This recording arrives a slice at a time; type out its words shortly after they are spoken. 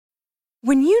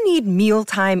When you need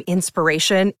mealtime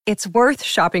inspiration, it's worth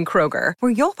shopping Kroger,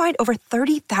 where you'll find over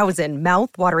 30,000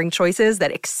 mouth-watering choices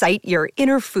that excite your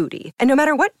inner foodie. And no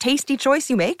matter what tasty choice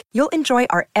you make, you'll enjoy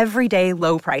our everyday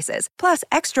low prices, plus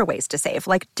extra ways to save,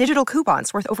 like digital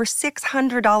coupons worth over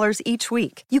 $600 each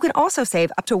week. You can also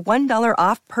save up to $1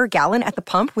 off per gallon at the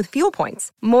pump with fuel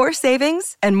points. More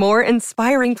savings and more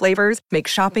inspiring flavors make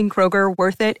shopping Kroger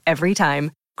worth it every time.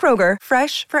 Kroger,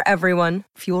 fresh for everyone.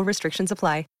 Fuel restrictions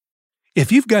apply. If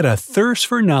you've got a thirst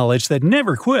for knowledge that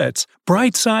never quits,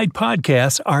 Brightside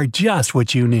Podcasts are just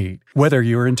what you need. Whether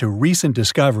you're into recent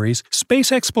discoveries, space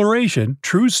exploration,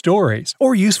 true stories,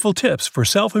 or useful tips for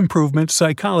self-improvement,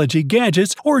 psychology,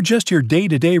 gadgets, or just your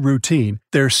day-to-day routine,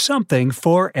 there's something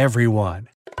for everyone.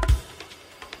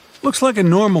 Looks like a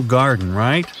normal garden,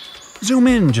 right? Zoom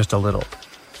in just a little.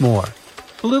 More.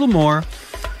 A little more.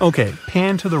 Okay,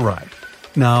 pan to the right.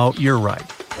 No, you're right.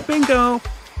 Bingo!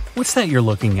 What's that you're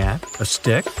looking at? A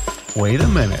stick? Wait a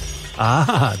minute.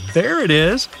 Ah, there it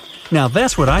is. Now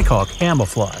that's what I call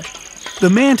camouflage. The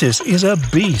mantis is a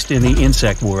beast in the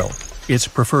insect world. Its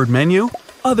preferred menu?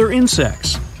 Other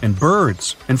insects, and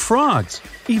birds, and frogs,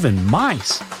 even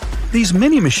mice. These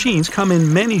mini machines come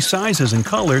in many sizes and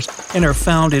colors and are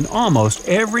found in almost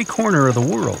every corner of the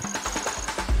world.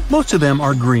 Most of them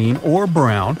are green or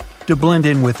brown to blend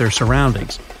in with their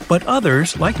surroundings. But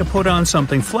others like to put on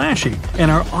something flashy and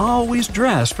are always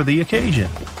dressed for the occasion.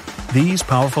 These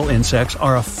powerful insects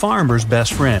are a farmer's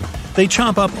best friend. They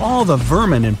chomp up all the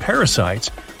vermin and parasites,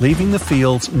 leaving the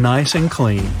fields nice and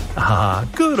clean. Ah,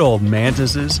 good old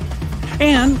mantises.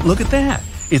 And look at that.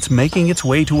 It's making its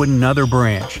way to another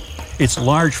branch. Its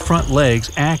large front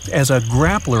legs act as a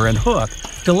grappler and hook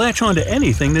to latch onto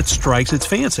anything that strikes its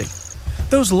fancy.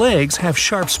 Those legs have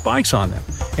sharp spikes on them,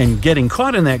 and getting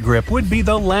caught in that grip would be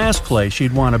the last place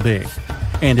you'd want to be.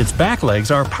 And its back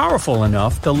legs are powerful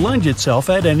enough to lunge itself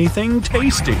at anything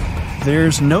tasty.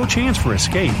 There's no chance for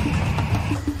escape.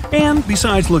 And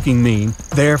besides looking mean,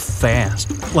 they're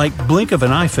fast, like blink of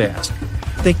an eye fast.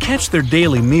 They catch their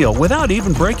daily meal without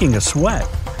even breaking a sweat.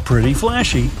 Pretty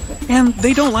flashy. And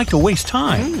they don't like to waste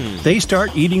time. They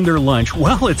start eating their lunch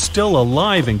while it's still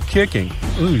alive and kicking.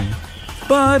 Ooh.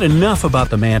 But enough about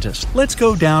the mantis. Let's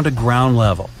go down to ground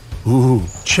level. Ooh,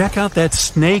 check out that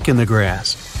snake in the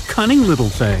grass. Cunning little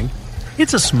thing.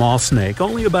 It's a small snake,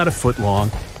 only about a foot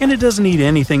long, and it doesn't eat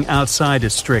anything outside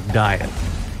its strict diet.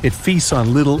 It feasts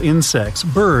on little insects,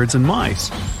 birds, and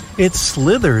mice. It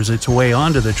slithers its way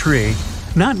onto the tree,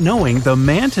 not knowing the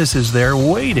mantis is there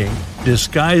waiting,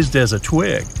 disguised as a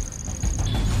twig.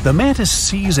 The mantis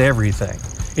sees everything.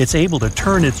 It's able to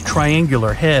turn its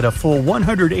triangular head a full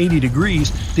 180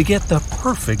 degrees to get the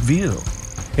perfect view.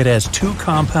 It has 2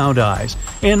 compound eyes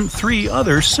and 3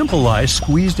 other simple eyes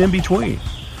squeezed in between.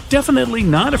 Definitely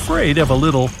not afraid of a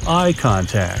little eye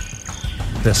contact.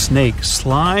 The snake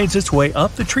slides its way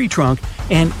up the tree trunk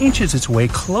and inches its way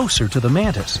closer to the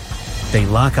mantis. They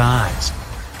lock eyes.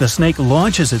 The snake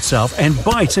launches itself and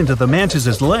bites into the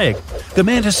mantis's leg. The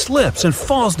mantis slips and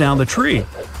falls down the tree.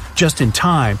 Just in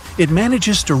time, it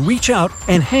manages to reach out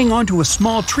and hang onto a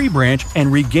small tree branch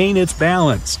and regain its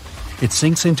balance. It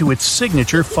sinks into its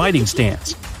signature fighting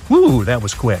stance. Woo, that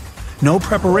was quick. No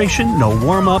preparation, no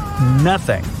warm-up,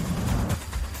 nothing.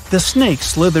 The snake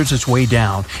slithers its way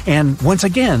down, and once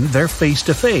again, they're face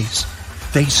to face.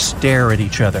 They stare at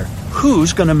each other.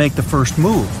 Who's going to make the first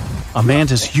move? A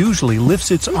mantis usually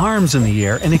lifts its arms in the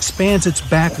air and expands its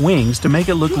back wings to make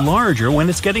it look larger when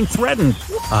it's getting threatened.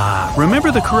 Ah, remember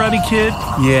the Karate Kid?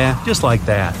 Yeah, just like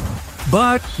that.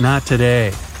 But not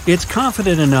today. It's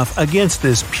confident enough against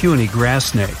this puny grass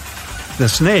snake. The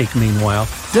snake, meanwhile,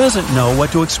 doesn't know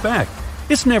what to expect.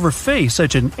 It's never faced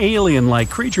such an alien-like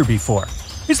creature before.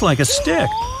 It's like a stick,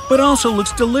 but also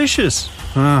looks delicious.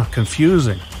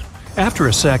 Confusing. After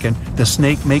a second, the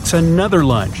snake makes another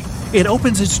lunge. It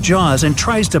opens its jaws and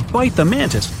tries to bite the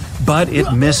mantis, but it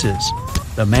misses.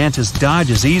 The mantis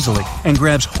dodges easily and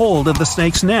grabs hold of the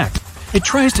snake's neck. It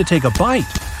tries to take a bite,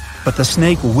 but the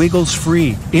snake wiggles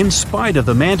free in spite of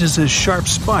the mantis's sharp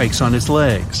spikes on its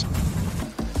legs.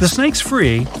 The snake's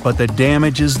free, but the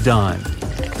damage is done.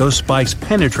 Those spikes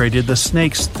penetrated the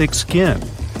snake's thick skin.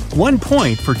 1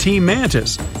 point for Team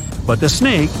Mantis, but the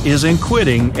snake isn't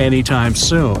quitting anytime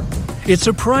soon. It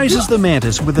surprises the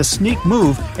mantis with a sneak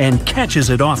move and catches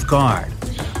it off guard.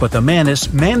 But the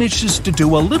mantis manages to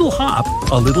do a little hop,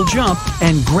 a little jump,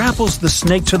 and grapples the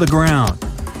snake to the ground.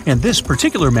 And this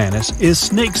particular mantis is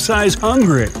snake-size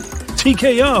hungry.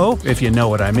 TKO, if you know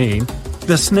what I mean.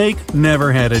 The snake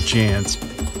never had a chance.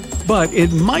 But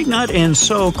it might not end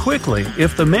so quickly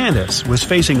if the mantis was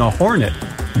facing a hornet.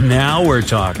 Now we're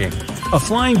talking. A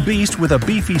flying beast with a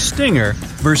beefy stinger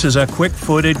versus a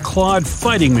quick-footed, clawed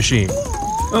fighting machine.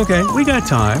 Okay, we got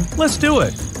time. Let's do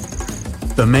it.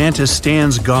 The mantis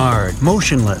stands guard,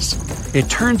 motionless. It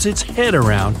turns its head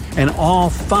around, and all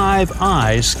 5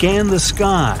 eyes scan the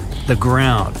sky, the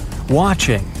ground,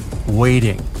 watching,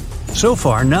 waiting. So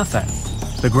far, nothing.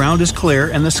 The ground is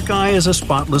clear and the sky is a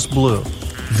spotless blue.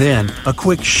 Then, a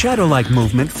quick shadow-like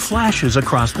movement flashes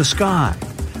across the sky.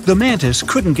 The mantis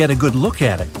couldn't get a good look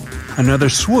at it. Another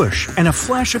swoosh and a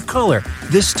flash of color,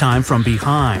 this time from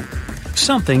behind.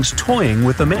 Something's toying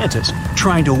with the mantis,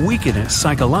 trying to weaken it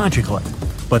psychologically.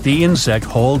 But the insect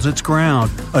holds its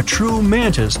ground. A true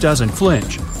mantis doesn't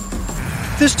flinch.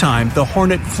 This time, the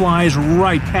hornet flies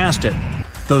right past it.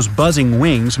 Those buzzing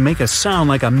wings make a sound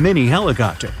like a mini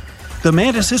helicopter. The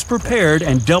mantis is prepared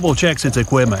and double-checks its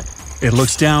equipment. It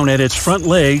looks down at its front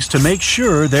legs to make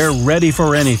sure they're ready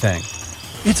for anything.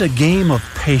 It's a game of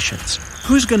patience.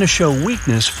 Who's going to show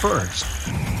weakness first?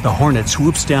 The hornet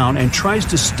swoops down and tries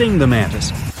to sting the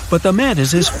mantis. But the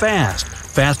mantis is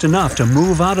fast enough to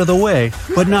move out of the way,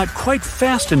 but not quite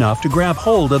fast enough to grab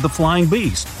hold of the flying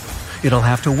beast. It'll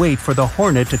have to wait for the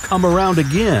hornet to come around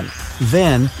again.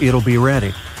 Then it'll be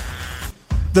ready.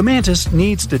 The mantis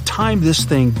needs to time this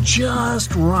thing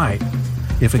just right.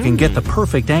 If it can get the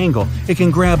perfect angle, it can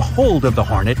grab hold of the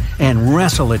hornet and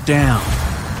wrestle it down.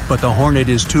 But the hornet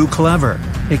is too clever.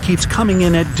 It keeps coming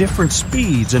in at different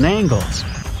speeds and angles.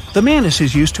 The mantis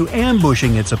is used to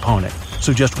ambushing its opponent,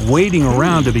 so just waiting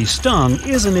around to be stung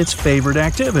isn't its favorite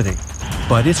activity.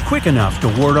 But it's quick enough to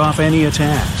ward off any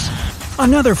attacks.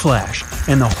 Another flash,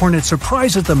 and the hornet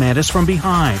surprises the mantis from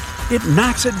behind. It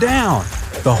knocks it down.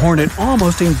 The hornet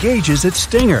almost engages its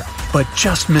stinger, but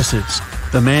just misses.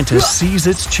 The mantis sees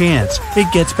its chance.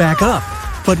 It gets back up,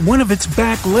 but one of its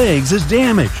back legs is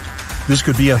damaged. This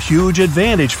could be a huge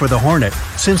advantage for the hornet,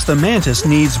 since the mantis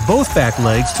needs both back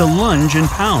legs to lunge and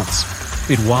pounce.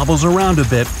 It wobbles around a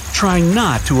bit, trying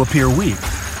not to appear weak.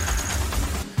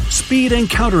 Speed and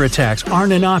counterattacks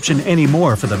aren't an option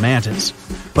anymore for the mantis.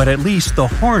 But at least the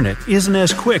hornet isn't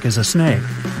as quick as a snake.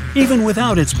 Even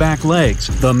without its back legs,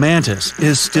 the mantis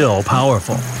is still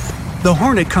powerful. The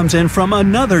hornet comes in from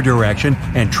another direction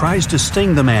and tries to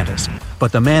sting the mantis,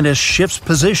 but the mantis shifts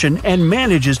position and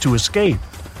manages to escape.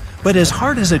 But as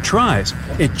hard as it tries,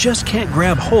 it just can't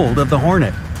grab hold of the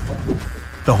hornet.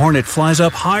 The hornet flies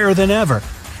up higher than ever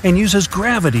and uses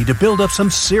gravity to build up some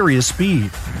serious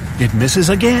speed. It misses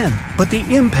again, but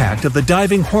the impact of the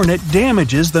diving hornet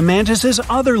damages the mantis's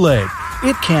other leg.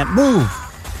 It can't move.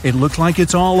 It looks like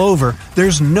it's all over.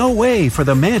 There's no way for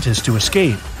the mantis to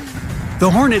escape.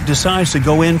 The hornet decides to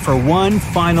go in for one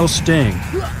final sting,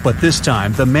 but this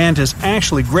time the mantis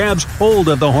actually grabs hold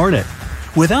of the hornet.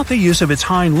 Without the use of its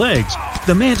hind legs,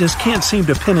 the mantis can't seem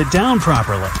to pin it down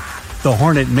properly. The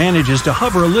hornet manages to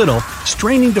hover a little,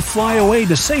 straining to fly away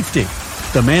to safety.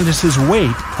 The mantis's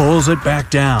weight pulls it back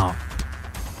down.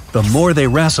 The more they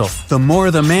wrestle, the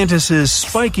more the mantis's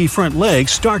spiky front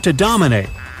legs start to dominate.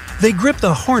 They grip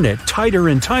the hornet tighter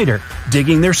and tighter,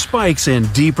 digging their spikes in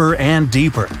deeper and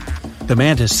deeper. The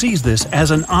mantis sees this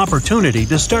as an opportunity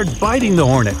to start biting the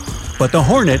hornet, but the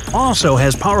hornet also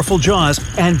has powerful jaws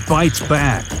and bites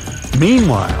back.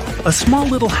 Meanwhile, a small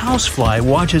little housefly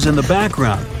watches in the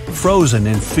background, frozen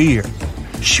in fear.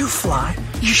 "Shoo, fly!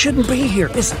 You shouldn't be here.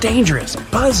 It's dangerous.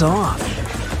 Buzz off."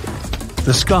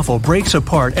 The scuffle breaks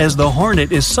apart as the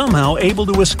hornet is somehow able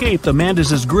to escape the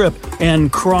mantis's grip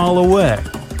and crawl away.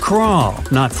 Crawl,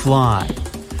 not fly.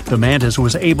 The mantis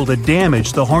was able to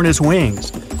damage the hornet's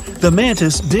wings. The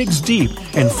mantis digs deep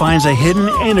and finds a hidden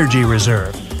energy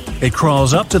reserve. It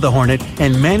crawls up to the hornet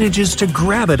and manages to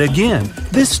grab it again,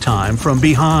 this time from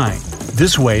behind.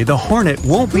 This way, the hornet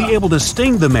won't be able to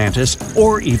sting the mantis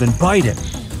or even bite it.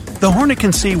 The hornet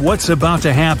can see what's about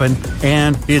to happen,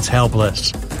 and it's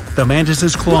helpless. The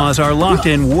mantis's claws are locked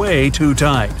in way too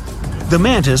tight. The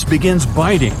mantis begins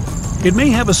biting. It may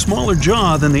have a smaller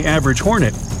jaw than the average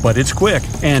hornet, but it's quick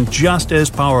and just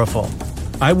as powerful.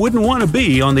 I wouldn't want to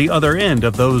be on the other end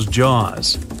of those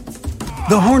jaws.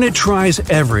 The hornet tries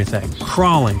everything,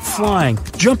 crawling, flying,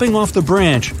 jumping off the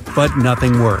branch, but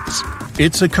nothing works.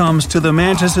 It succumbs to the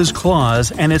mantis's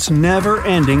claws and its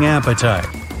never-ending appetite.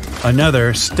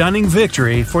 Another stunning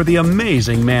victory for the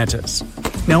amazing mantis.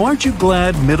 Now, aren't you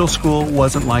glad middle school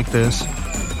wasn't like this?